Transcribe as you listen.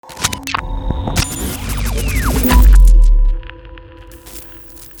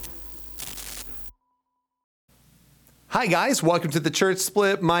Hi guys, welcome to the Church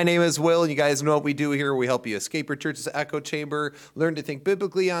Split. My name is Will, and you guys know what we do here. We help you escape your church's echo chamber, learn to think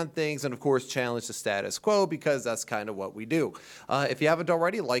biblically on things, and of course challenge the status quo, because that's kind of what we do. If you haven't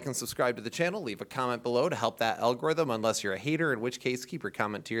already, like and subscribe to the channel. Leave a comment below to help that algorithm, unless you're a hater, in which case keep your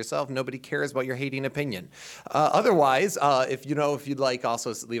comment to yourself. Nobody cares about your hating opinion. Otherwise, if you'd like,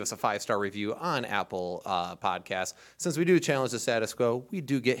 also leave us a 5-star review on Apple Podcasts. Since we do challenge the status quo, we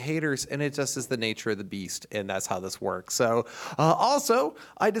do get haters, and it just is the nature of the beast, and that's how this works. So also,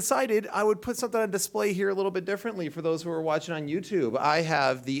 I decided I would put something on display here a little bit differently for those who are watching on YouTube. I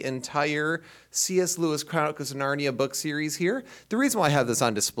have the entire C.S. Lewis Chronicles of Narnia book series here. The reason why I have this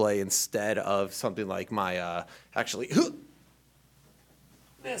on display instead of something like my,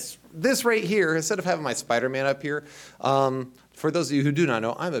 this right here, instead of having my Spider-Man up here, for those of you who do not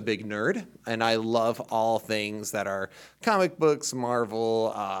know, I'm a big nerd, and I love all things that are comic books,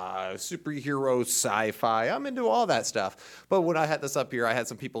 Marvel, superhero, sci-fi. I'm into all that stuff. But when I had this up here, I had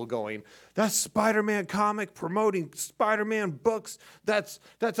some people going, "That's Spider-Man comic promoting Spider-Man books. That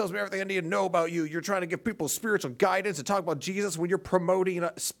tells me everything I need to know about you. You're trying to give people spiritual guidance and talk about Jesus when you're promoting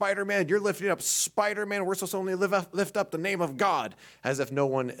Spider-Man. You're lifting up Spider-Man. We're supposed to only lift up the name of God," as if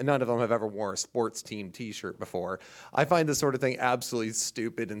none of them have ever worn a sports team T-shirt before. I find this sort of thing absolutely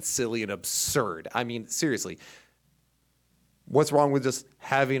stupid and silly and absurd. I mean, seriously. What's wrong with just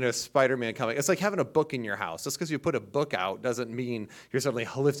having a Spider-Man comic? It's like having a book in your house. Just because you put a book out doesn't mean you're suddenly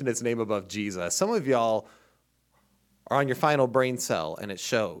lifting its name above Jesus. Some of y'all are on your final brain cell, and it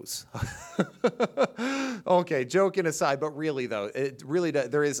shows. Okay, joking aside, but really though, it really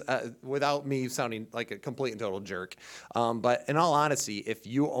there is, without me sounding like a complete and total jerk, but in all honesty, if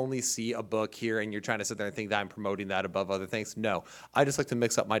you only see a book here and you're trying to sit there and think that I'm promoting that above other things, no. I just like to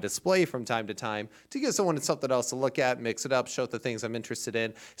mix up my display from time to time to give someone something else to look at, mix it up, show the things I'm interested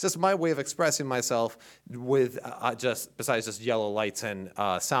in. It's just my way of expressing myself with besides just yellow lights and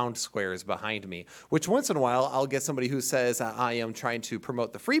sound squares behind me, which once in a while I'll get somebody who says I am trying to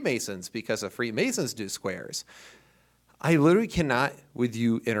promote the Freemasons because the Freemasons do squares. I literally cannot with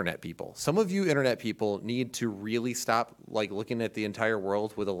you internet people. Some of you internet people need to really stop looking at the entire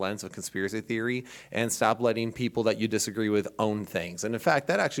world with a lens of conspiracy theory and stop letting people that you disagree with own things. And in fact,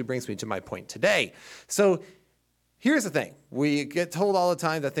 that actually brings me to my point today. So here's the thing. We get told all the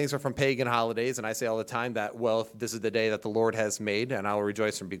time that things are from pagan holidays, and I say all the time that, well, if this is the day that the Lord has made, and I will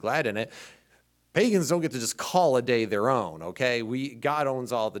rejoice and be glad in it. Pagans don't get to just call a day their own, okay? God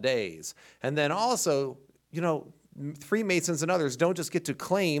owns all the days. And then also, Freemasons and others don't just get to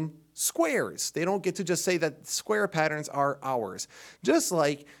claim squares. They don't get to just say that square patterns are ours. Just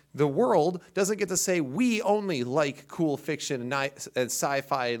like the world doesn't get to say we only like cool fiction and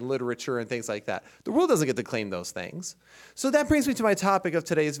sci-fi literature and things like that. The world doesn't get to claim those things. So that brings me to my topic of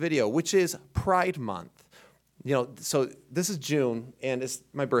today's video, which is Pride Month. So this is June, and it's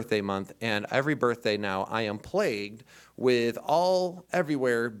my birthday month, and every birthday now I am plagued with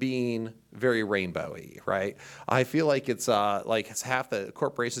everywhere being very rainbowy, right? I feel like it's half the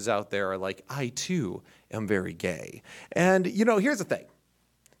corporations out there are like, I too am very gay. And here's the thing.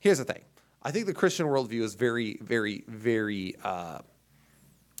 I think the Christian worldview is very, very, very,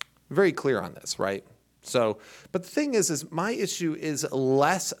 very clear on this, right? But the thing is my issue is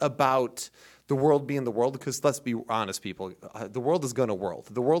less about the world being the world, because let's be honest, people, the world is going to world.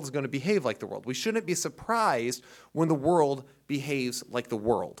 The world is going to behave like the world. We shouldn't be surprised when the world behaves like the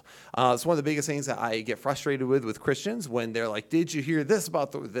world. It's one of the biggest things that I get frustrated with Christians when they're like, did you hear this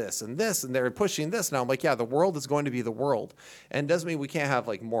about this, and they're pushing this. Now I'm like, yeah, the world is going to be the world. And it doesn't mean we can't have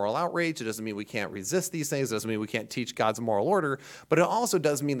moral outrage. It doesn't mean we can't resist these things. It doesn't mean we can't teach God's moral order. But it also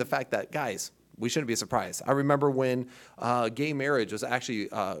does mean the fact that, guys, we shouldn't be surprised. I remember when gay marriage was actually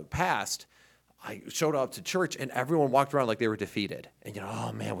passed, I showed up to church and everyone walked around like they were defeated. And,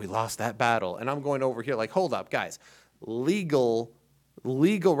 oh man, we lost that battle. And I'm going over here like, hold up, guys. Legal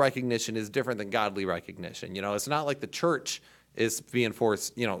recognition is different than godly recognition. It's not like the church is being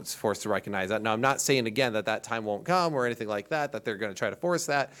forced, it's forced to recognize that. Now, I'm not saying again that time won't come or anything like that they're going to try to force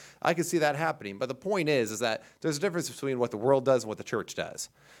that. I can see that happening. But the point is that there's a difference between what the world does and what the church does.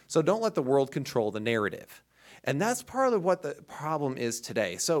 So don't let the world control the narrative. And that's part of what the problem is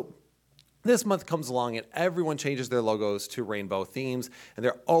today. So this month comes along and everyone changes their logos to rainbow themes, and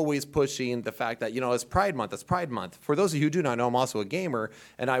they're always pushing the fact that, it's Pride Month, it's Pride Month. For those of you who do not know, I'm also a gamer,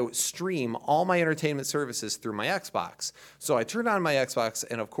 and I stream all my entertainment services through my Xbox. So I turn on my Xbox,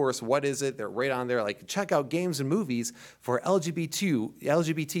 and of course, what is it? They're right on there, like, check out games and movies for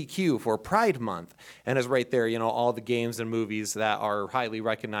LGBTQ for Pride Month. And it's right there, all the games and movies that are highly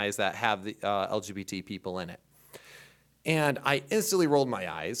recognized that have the LGBT people in it. And I instantly rolled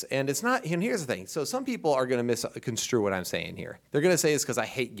my eyes. And it's not, and here's the thing. So some people are going to misconstrue what I'm saying here. They're going to say it's because I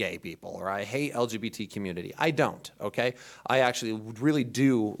hate gay people or I hate LGBT community. I don't, okay? I actually really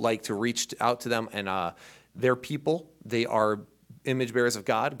do like to reach out to them, and they're people. They are image bearers of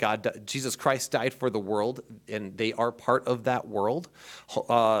God. Jesus Christ died for the world, and they are part of that world.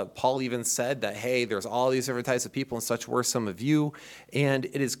 Paul even said that, hey, there's all these different types of people, and such were some of you. And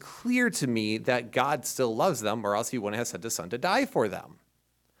it is clear to me that God still loves them, or else he wouldn't have sent his son to die for them.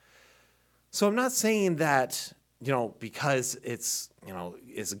 So I'm not saying that, because it's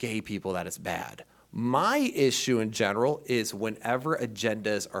gay people that it's bad. My issue in general is whenever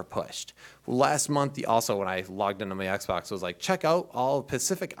agendas are pushed. Last month, also when I logged into my Xbox, it was like, check out all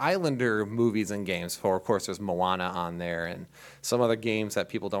Pacific Islander movies and games. Of course, there's Moana on there and some other games that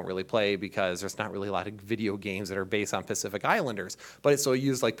people don't really play because there's not really a lot of video games that are based on Pacific Islanders. But it still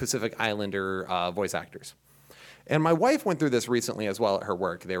used like Pacific Islander voice actors. And my wife went through this recently as well at her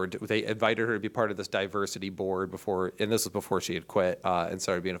work. They invited her to be part of this diversity board before, and this was before she had quit and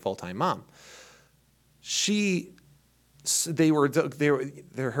started being a full-time mom. Her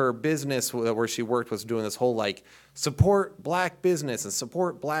business where she worked was doing this whole like support black business and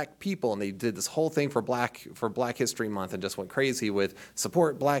support black people, and they did this whole thing for Black History Month and just went crazy with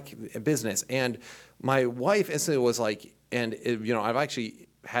support black business. And my wife instantly was like, I've actually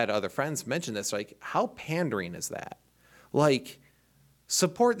had other friends mention this, like, how pandering is that? Like,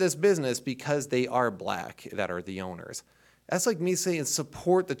 support this business because they are black that are the owners. That's like me saying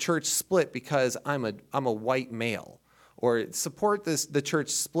support the church split because I'm a white male, or support the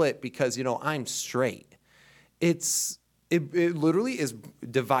church split because I'm straight. It literally is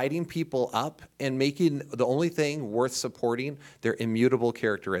dividing people up and making the only thing worth supporting their immutable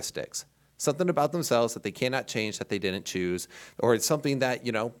characteristics. Something about themselves that they cannot change, that they didn't choose, or it's something that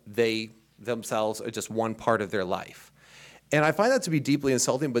they themselves are just one part of their life. And I find that to be deeply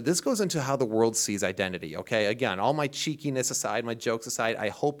insulting, but this goes into how the world sees identity, okay? Again, all my cheekiness aside, my jokes aside, I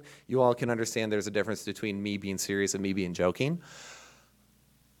hope you all can understand there's a difference between me being serious and me being joking.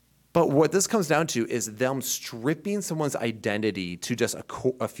 But what this comes down to is them stripping someone's identity to just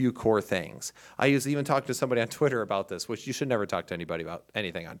a few core things. I used to even talk to somebody on Twitter about this, which you should never talk to anybody about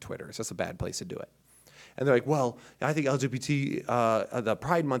anything on Twitter. It's just a bad place to do it. And they're like, well, I think LGBT, the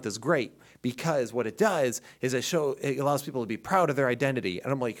Pride Month is great because what it does is it allows people to be proud of their identity.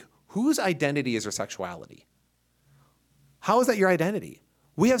 And I'm like, whose identity is their sexuality? How is that your identity?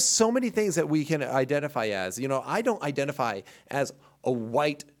 We have so many things that we can identify as. I don't identify as a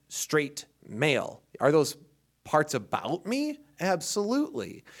white, straight male. Are those parts about me?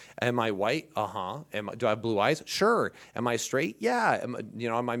 Absolutely. Am I white? Uh-huh. Do I have blue eyes? Sure. Am I straight? Yeah.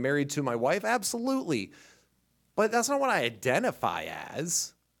 Am I married to my wife? Absolutely. But that's not what I identify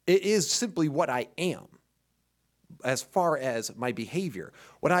as. It is simply what I am as far as my behavior.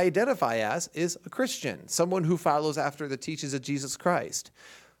 What I identify as is a Christian, someone who follows after the teachings of Jesus Christ.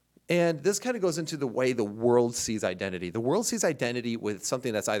 And this kind of goes into the way the world sees identity. The world sees identity with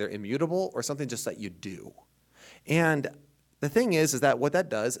something that's either immutable or something just that you do. And the thing is that what that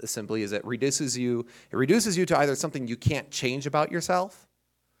does is simply it reduces you to either something you can't change about yourself,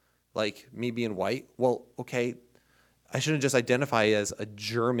 like me being white. Well, okay, I shouldn't just identify as a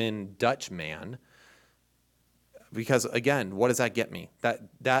German Dutch man, because again, what does that get me?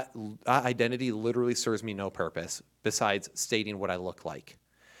 That identity literally serves me no purpose besides stating what I look like.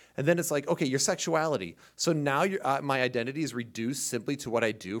 And then it's like, okay, your sexuality. So now my identity is reduced simply to what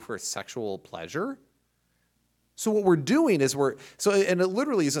I do for sexual pleasure. So what we're doing is and it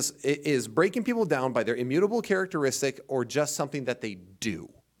literally is breaking people down by their immutable characteristic or just something that they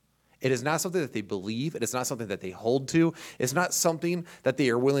do. It is not something that they believe. It is not something that they hold to. It's not something that they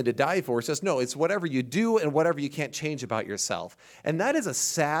are willing to die for. It's just, no, it's whatever you do and whatever you can't change about yourself. And that is a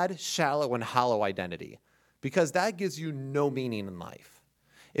sad, shallow, and hollow identity, because that gives you no meaning in life.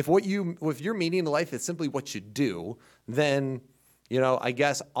 If your meaning in life is simply what you do, then I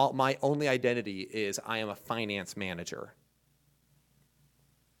guess my only identity is I am a finance manager.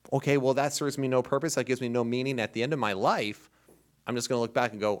 Okay, well, that serves me no purpose. That gives me no meaning. At the end of my life, I'm just going to look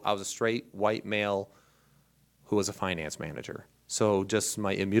back and go, I was a straight white male who was a finance manager. So just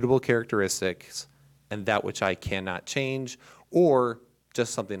my immutable characteristics and that which I cannot change, or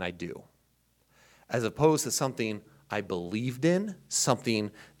just something I do, as opposed to something I believed in, something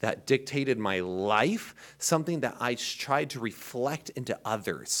that dictated my life, something that I tried to reflect into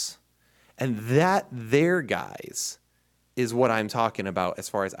others. And that there, guys, is what I'm talking about as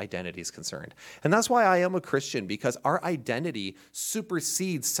far as identity is concerned. And that's why I am a Christian, because our identity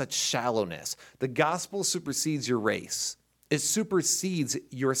supersedes such shallowness. The gospel supersedes your race. It supersedes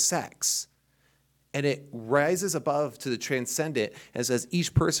your sex. And it rises above to the transcendent and says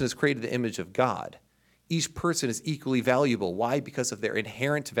each person is created in the image of God. Each person is equally valuable. Why? Because of their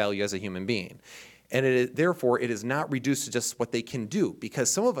inherent value as a human being. And therefore, it is not reduced to just what they can do,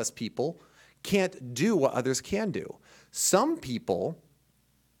 because some of us people can't do what others can do. Some people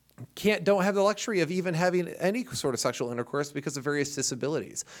don't have the luxury of even having any sort of sexual intercourse because of various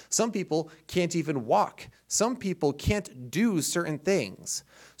disabilities. Some people can't even walk. Some people can't do certain things.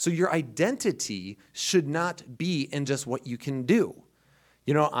 So your identity should not be in just what you can do.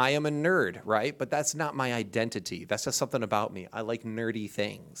 You know, I am a nerd, right? But that's not my identity. That's just something about me. I like nerdy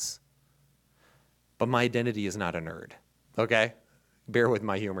things. But my identity is not a nerd, okay? Bear with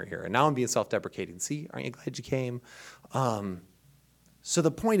my humor here. And now I'm being self-deprecating. See, aren't you glad you came? So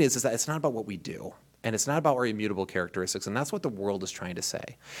the point is that it's not about what we do, and it's not about our immutable characteristics, and that's what the world is trying to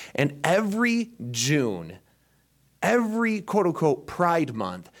say. And every June, every quote-unquote Pride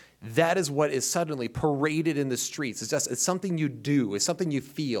Month, that is what is suddenly paraded in the streets. It's something you do. It's something you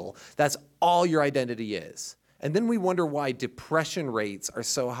feel. That's all your identity is. And then we wonder why depression rates are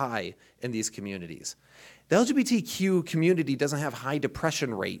so high in these communities. The LGBTQ community doesn't have high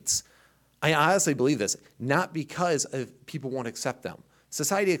depression rates. I honestly believe this, not because people won't accept them.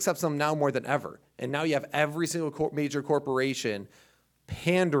 Society accepts them now more than ever. And now you have every single major corporation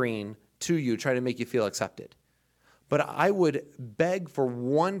pandering to you, trying to make you feel accepted. But I would beg for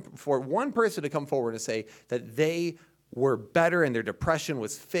one person to come forward and say that they were better and their depression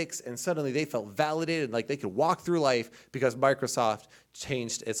was fixed, and suddenly they felt validated, like they could walk through life because Microsoft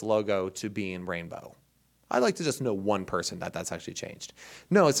changed its logo to being rainbow. I'd like to just know one person that's actually changed.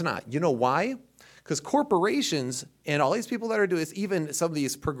 No, it's not. You know why? Because corporations and all these people that are doing this, even some of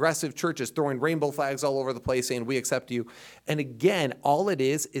these progressive churches throwing rainbow flags all over the place saying, we accept you. And again, all it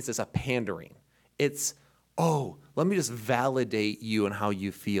is a pandering. It's, oh, let me just validate you and how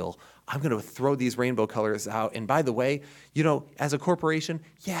you feel. I'm going to throw these rainbow colors out. And by the way, you know, as a corporation,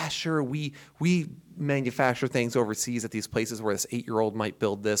 yeah, sure, we manufacture things overseas at these places where this 8-year-old might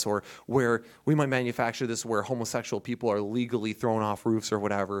build this, or where we might manufacture this where homosexual people are legally thrown off roofs or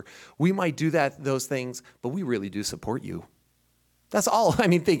whatever. We might do those things, but we really do support you. That's all. I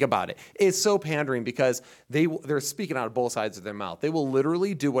mean, think about it. It's so pandering because they're speaking out of both sides of their mouth. They will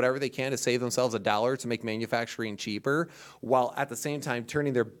literally do whatever they can to save themselves $1 to make manufacturing cheaper, while at the same time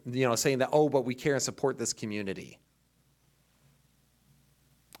turning saying that, oh, but we care and support this community.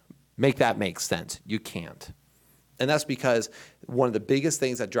 Make that make sense. You can't. And that's because one of the biggest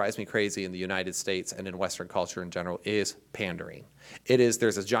things that drives me crazy in the United States and in Western culture in general is pandering.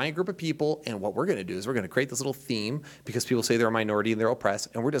 There's a giant group of people, and what we're going to do is we're going to create this little theme because people say they're a minority and they're oppressed,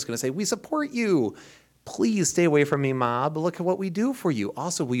 and we're just going to say, we support you. Please stay away from me, mob. Look at what we do for you.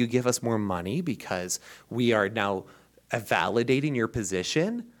 Also, will you give us more money because we are now validating your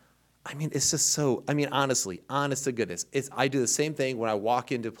position? I mean, it's just so, honestly, honest to goodness, I do the same thing when I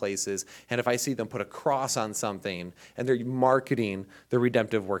walk into places, and if I see them put a cross on something and they're marketing the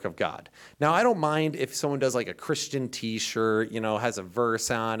redemptive work of God. Now, I don't mind if someone does like a Christian t-shirt, has a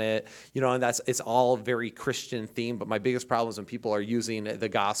verse on it, and it's all very Christian themed, but my biggest problem is when people are using the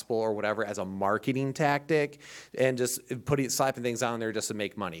gospel or whatever as a marketing tactic and just slapping things on there just to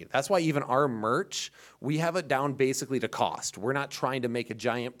make money. That's why even our merch, we have it down basically to cost. We're not trying to make a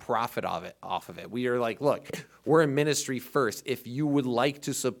giant profit off of it. We are like, look, we're in ministry first. If you would like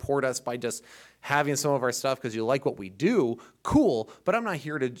to support us by just having some of our stuff because you like what we do, cool. But I'm not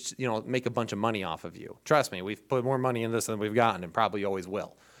here to, make a bunch of money off of you. Trust me, we've put more money in this than we've gotten and probably always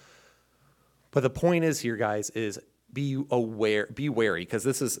will. But the point is here, guys, is be aware, be wary, because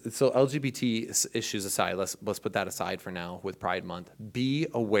this is, so LGBT issues aside, let's put that aside for now with Pride Month. Be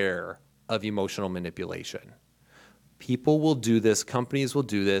aware of emotional manipulation. People will do this, companies will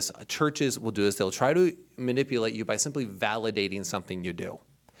do this, churches will do this. They'll try to manipulate you by simply validating something you do.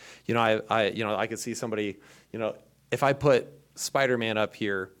 I could see somebody, if I put Spider-Man up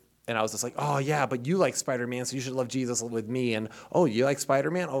here and I was just like, oh yeah, but you like Spider-Man, so you should love Jesus with me. And oh, you like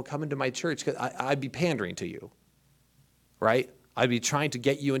Spider-Man? Oh, come into my church. 'Cause I'd be pandering to you, right? I'd be trying to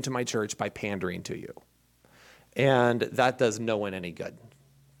get you into my church by pandering to you. And that does no one any good.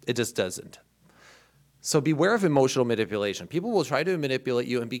 It just doesn't. So beware of emotional manipulation. People will try to manipulate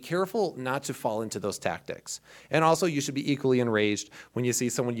you, and be careful not to fall into those tactics. And also, you should be equally enraged when you see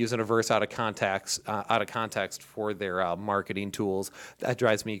someone using a verse out of context for their marketing tools. That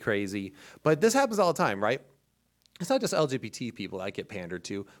drives me crazy. But this happens all the time, right? It's not just LGBT people that get pandered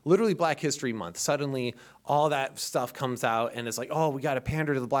to. Literally Black History Month. Suddenly, all that stuff comes out, and it's like, oh, we got to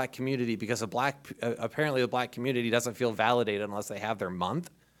pander to the Black community because apparently the Black community doesn't feel validated unless they have their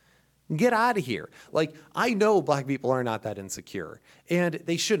month. Get out of here. Like, I know Black people are not that insecure, and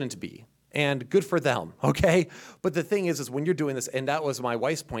they shouldn't be. And good for them, okay? But the thing is when you're doing this, and that was my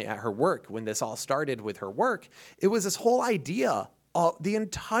wife's point at her work when this all started with her work, it was this whole idea the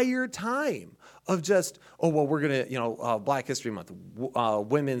entire time of just, oh, well, we're going to, Black History Month,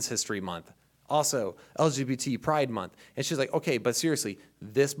 Women's History Month, also LGBT Pride Month. And she's like, okay, but seriously,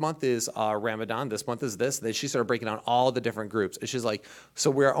 this month is Ramadan, this month is this. Then she started breaking down all the different groups. And she's like,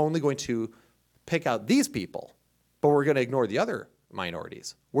 so we're only going to pick out these people, but we're going to ignore the other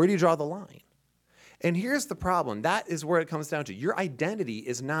minorities. Where do you draw the line? And here's the problem. That is where it comes down to. Your identity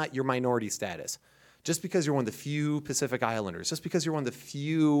is not your minority status. Just because you're one of the few Pacific Islanders, just because you're one of the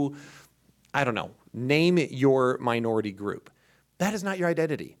few, I don't know, name it your minority group. That is not your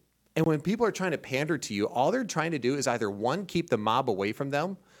identity. And when people are trying to pander to you, all they're trying to do is either, one, keep the mob away from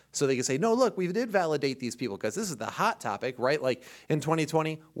them so they can say, no, look, we did validate these people because this is the hot topic, right? Like in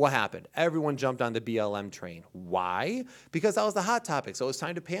 2020, what happened? Everyone jumped on the BLM train. Why? Because that was the hot topic. So it was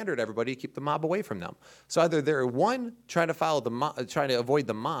time to pander to everybody to keep the mob away from them. So either they're, one, trying to avoid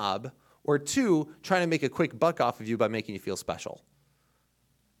the mob, or two, trying to make a quick buck off of you by making you feel special.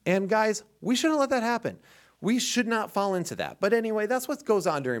 And guys, we shouldn't let that happen. We should not fall into that. But anyway, that's what goes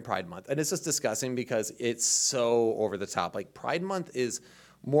on during Pride Month. And it's just disgusting because it's so over the top. Like Pride Month is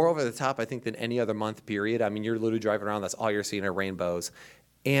more over the top, I think, than any other month, period. I mean, you're literally driving around, that's all you're seeing are rainbows.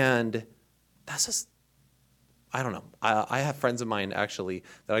 And that's just, I don't know. I have friends of mine, actually,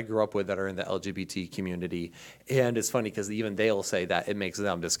 that I grew up with that are in the LGBT community. And it's funny because even they'll say that it makes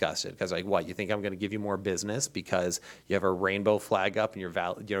them disgusted. Because like, what, you think I'm going to give you more business because you have a rainbow flag up and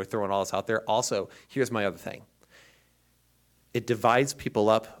you're throwing all this out there? Also, here's my other thing. It divides people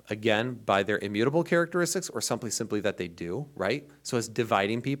up, again, by their immutable characteristics or simply that they do, right? So it's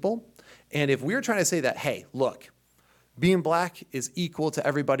dividing people. And if we're trying to say that, hey, look, being Black is equal to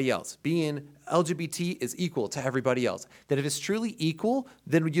everybody else, being LGBT is equal to everybody else, that if it's truly equal,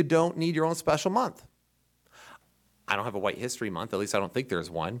 then you don't need your own special month. I don't have a White History Month, at least I don't think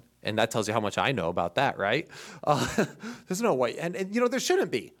there's one, and that tells you how much I know about that, right? There's no white, and there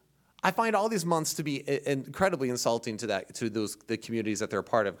shouldn't be. I find all these months to be incredibly insulting to the communities that they're a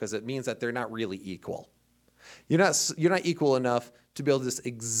part of, because it means that they're not really equal. You're not equal enough to be able to just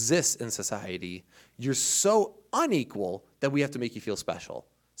exist in society. You're so unequal that we have to make you feel special.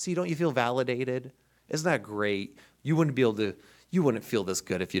 See, don't you feel validated? Isn't that great? You wouldn't feel this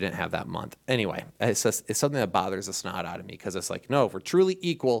good if you didn't have that month. Anyway, it's something that bothers the snot out of me, because it's like, no, if we're truly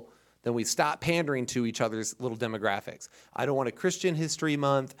equal, then we stop pandering to each other's little demographics. I don't want a Christian History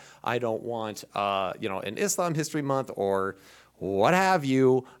Month. I don't want, an Islam History Month or what have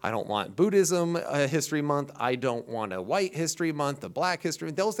you. I don't want Buddhism History Month. I don't want a White History Month, a Black History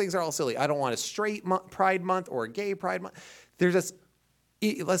Month. Those things are all silly. I don't want a straight Pride Month or a gay Pride Month.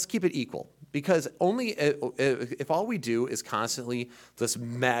 Let's keep it equal, because only if all we do is constantly just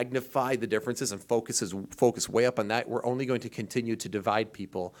magnify the differences and focus way up on that, we're only going to continue to divide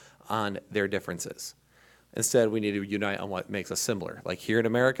people on their differences. Instead, we need to unite on what makes us similar. Like here in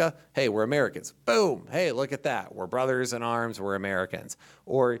America, hey, we're Americans. Boom. Hey, look at that. We're brothers in arms. We're Americans.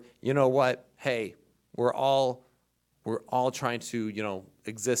 Or, you know what? Hey, we're all trying to,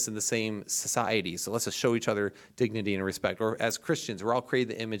 exist in the same society. So let's just show each other dignity and respect. Or as Christians, we're all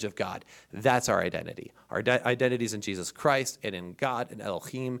created in the image of God. That's our identity. Our identity is in Jesus Christ and in God and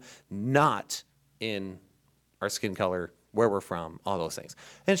Elohim, not in our skin color, where we're from, all those things.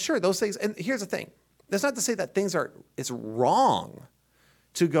 And sure, those things, and here's the thing. That's not to say that it's wrong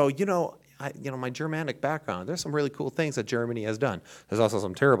to go, my Germanic background, there's some really cool things that Germany has done. There's also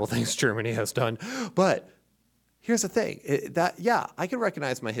some terrible things Germany has done. But here's the thing, I can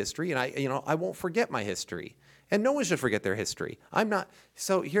recognize my history, and I won't forget my history. And no one should forget their history.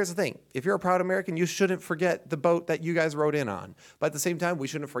 So here's the thing. If you're a proud American, you shouldn't forget the boat that you guys rode in on. But at the same time, we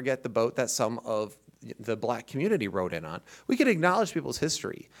shouldn't forget the boat that some of the Black community rode in on. We can acknowledge people's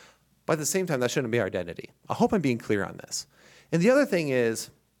history, but at the same time, that shouldn't be our identity. I hope I'm being clear on this. And the other thing is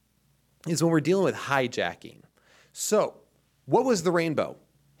when we're dealing with hijacking. So what was the rainbow?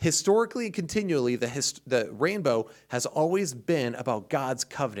 Historically and continually, the rainbow has always been about God's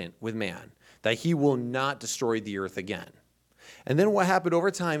covenant with man, that he will not destroy the earth again. And then what happened over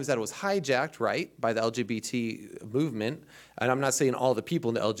time is that it was hijacked, right, by the LGBT movement. And I'm not saying all the people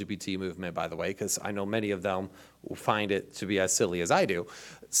in the LGBT movement, by the way, because I know many of them will find it to be as silly as I do.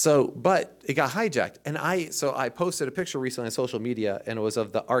 But it got hijacked. And I posted a picture recently on social media, and it was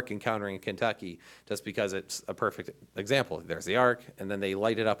of the Ark encountering in Kentucky, just because it's a perfect example. There's the Ark, and then they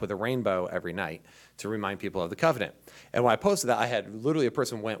light it up with a rainbow every night to remind people of the covenant. And when I posted that, I had literally a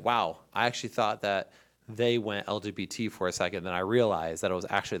person went, wow, I actually thought that they went LGBT for a second, then I realized that it was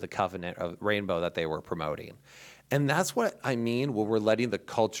actually the covenant of rainbow that they were promoting. And that's what I mean when we're letting the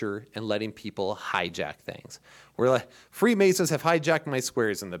culture and letting people hijack things. We're like, Freemasons have hijacked my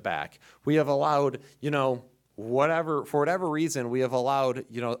squares in the back. We have allowed, for whatever reason, we have allowed,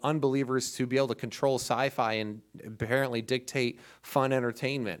 unbelievers to be able to control sci-fi and apparently dictate fun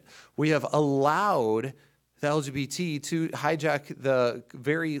entertainment. We have allowed the LGBT to hijack the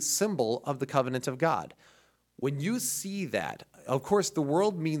very symbol of the covenant of God. When you see that, of course, the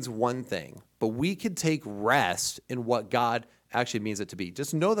world means one thing, but we can take rest in what God actually means it to be.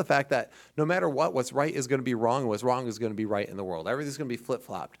 Just know the fact that no matter what's right is going to be wrong, and what's wrong is going to be right in the world. Everything's going to be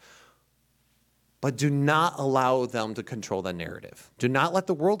flip-flopped. But do not allow them to control the narrative. Do not let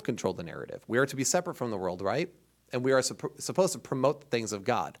the world control the narrative. We are to be separate from the world, right? And we are supposed to promote the things of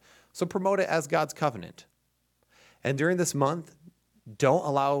God. So promote it as God's covenant. And during this month, don't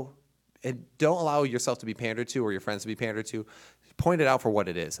allow yourself to be pandered to or your friends to be pandered to. Point it out for what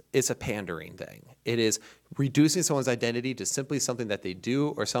it is. It's a pandering thing. It is reducing someone's identity to simply something that they do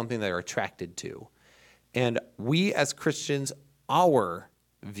or something they're attracted to. And we as Christians, our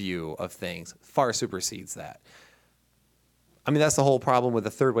view of things far supersedes that. I mean, that's the whole problem with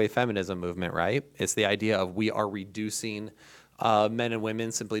the third wave feminism movement, right? It's the idea of we are reducing men and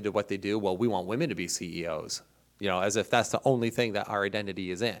women simply to what they do. Well, we want women to be CEOs, as if that's the only thing that our identity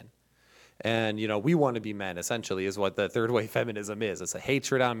is in. And, we want to be men, essentially, is what the third wave feminism is. It's a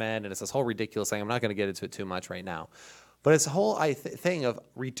hatred on men, and it's this whole ridiculous thing. I'm not going to get into it too much right now. But it's a whole thing of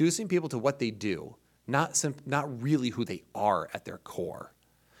reducing people to what they do, not really who they are at their core.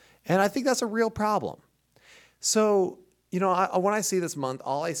 And I think that's a real problem. So, when I see this month,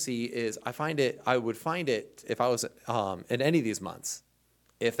 all I see is I would find it, if I was in any of these months,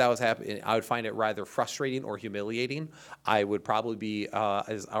 if that was happening, I would find it rather frustrating or humiliating. I would probably be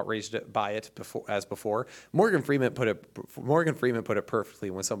as outraged by it as before. Morgan Freeman put it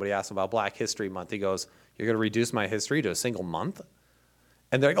perfectly when somebody asked him about Black History Month. He goes, "You're going to reduce my history to a single month?"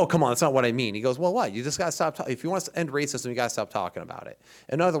 And they're like, "Oh, come on, that's not what I mean." He goes, "Well, what? You just got to stop. If you want to end racism, you got to stop talking about it."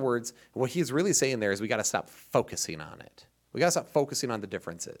 In other words, what he's really saying there is we got to stop focusing on it. We got to stop focusing on the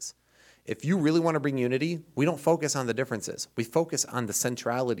differences. If you really want to bring unity, we don't focus on the differences. We focus on the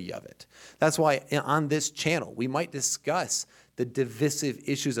centrality of it. That's why on this channel, we might discuss the divisive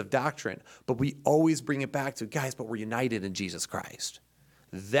issues of doctrine, but we always bring it back to, guys, but we're united in Jesus Christ.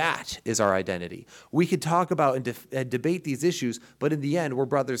 That is our identity. We could talk about and debate these issues, but in the end, we're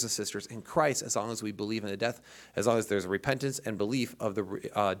brothers and sisters in Christ as long as we believe in the death, as long as there's a repentance and belief of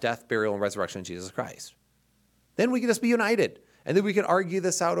the death, burial, and resurrection of Jesus Christ. Then we can just be united. And then we can argue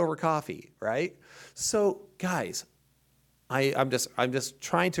this out over coffee, right? So, guys, I'm just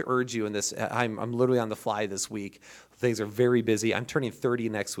trying to urge you in this. I'm literally on the fly this week. Things are very busy. I'm turning 30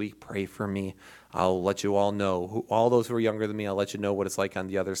 next week. Pray for me. I'll let you all know. All those who are younger than me, I'll let you know what it's like on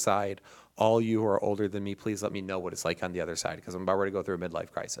the other side. All you who are older than me, please let me know what it's like on the other side, because I'm about ready to go through a midlife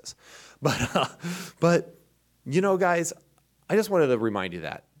crisis. But guys, I just wanted to remind you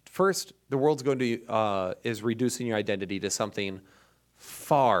that. First, the world's is reducing your identity to something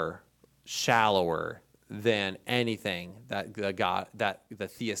far shallower than anything that the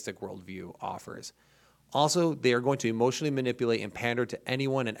theistic worldview offers. Also, they are going to emotionally manipulate and pander to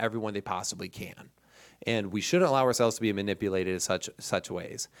anyone and everyone they possibly can. And we shouldn't allow ourselves to be manipulated in such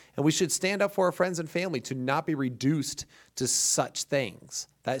ways. And we should stand up for our friends and family to not be reduced to such things.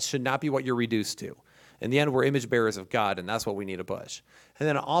 That should not be what you're reduced to. In the end, we're image bearers of God, and that's what we need to push. And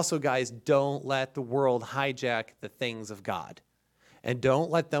then also, guys, don't let the world hijack the things of God. And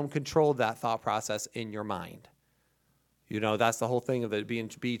don't let them control that thought process in your mind. That's the whole thing of it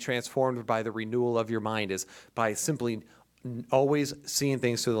be transformed by the renewal of your mind, is by simply always seeing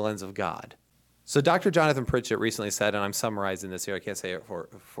things through the lens of God. So Dr. Jonathan Pritchett recently said, and I'm summarizing this here, I can't say it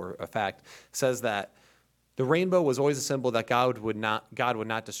for a fact, says that the rainbow was always a symbol that God would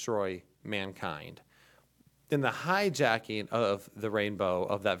not destroy mankind. Then the hijacking of the rainbow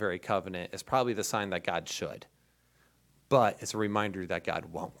of that very covenant is probably the sign that God should. But it's a reminder that God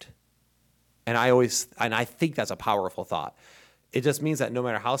won't. And I think that's a powerful thought. It just means that no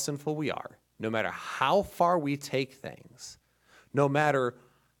matter how sinful we are, no matter how far we take things, no matter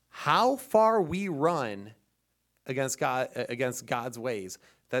how far we run against God's ways,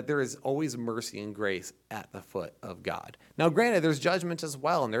 that there is always mercy and grace at the foot of God. Now, granted, there's judgment as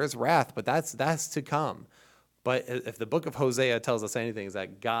well, and there is wrath, but that's to come. But if the book of Hosea tells us anything, is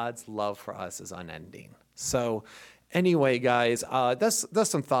that God's love for us is unending. So anyway, guys, that's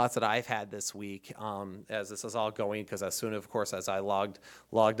some thoughts that I've had this week as this is all going, because as soon, of course, as I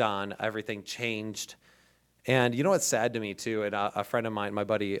logged on, everything changed. And you know what's sad to me too? And a friend of mine, my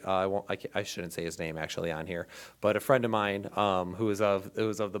buddy, I shouldn't say his name actually on here, but a friend of mine who was of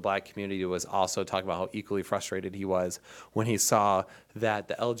the black community was also talking about how equally frustrated he was when he saw that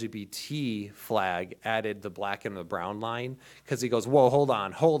the LGBT flag added the black and the brown line, because he goes, "Whoa, hold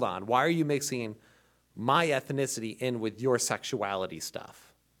on, why are you mixing my ethnicity in with your sexuality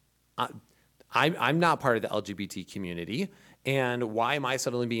stuff? I'm not part of the LGBT community, and why am I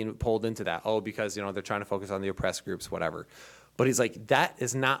suddenly being pulled into that? Oh, because they're trying to focus on the oppressed groups, whatever." But he's like, that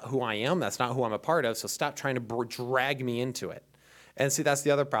is not who I am. That's not who I'm a part of. So stop trying to drag me into it. And see, that's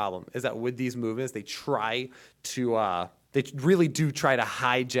the other problem, is that with these movements, they really do try to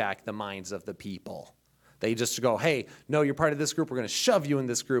hijack the minds of the people. They just go, hey, no, you're part of this group. We're going to shove you in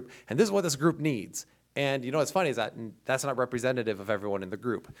this group, and this is what this group needs. And what's funny is that that's not representative of everyone in the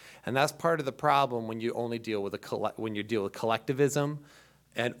group. And that's part of the problem when you only deal with collectivism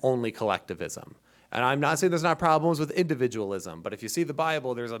and only collectivism. And I'm not saying there's not problems with individualism, but if you see the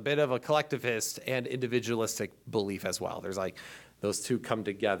Bible, there's a bit of a collectivist and individualistic belief as well. There's those two come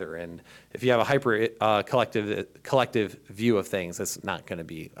together. And if you have a hyper collective view of things, it's not going to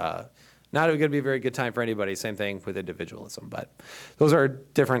be not going to be a very good time for anybody. Same thing with individualism, but those are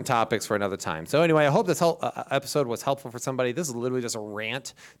different topics for another time. So anyway, I hope this episode was helpful for somebody. This is literally just a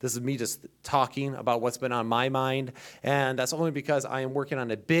rant. This is me just talking about what's been on my mind, and that's only because I am working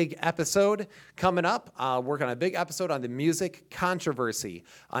on a big episode coming up. Working on a big episode on the music controversy.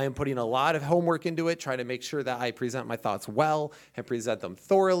 I am putting a lot of homework into it, trying to make sure that I present my thoughts well and present them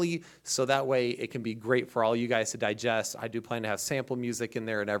thoroughly, so that way it can be great for all you guys to digest. I do plan to have sample music in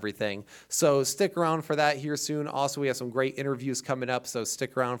there and everything. So stick around for that here soon. Also, we have some great interviews coming up, so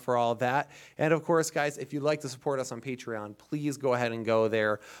stick around for all that. And of course, guys, if you'd like to support us on Patreon, please go ahead and go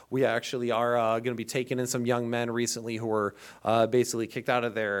there. We actually are going to be taking in some young men recently who were basically kicked out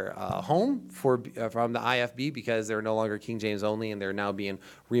of their home from the IFB because they're no longer King James only, and they're now being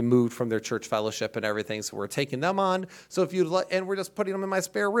removed from their church fellowship and everything. So we're taking them on. So if you'd and we're just putting them in my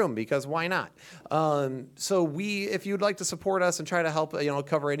spare room because why not? If you'd like to support us and try to help,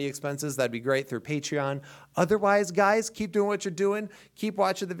 cover any expenses, that'd be great through Patreon. Otherwise, guys, keep doing what you're doing. Keep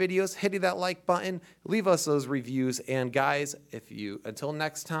watching the videos, hitting that like button, leave us those reviews. And guys, until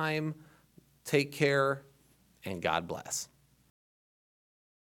next time, take care and God bless.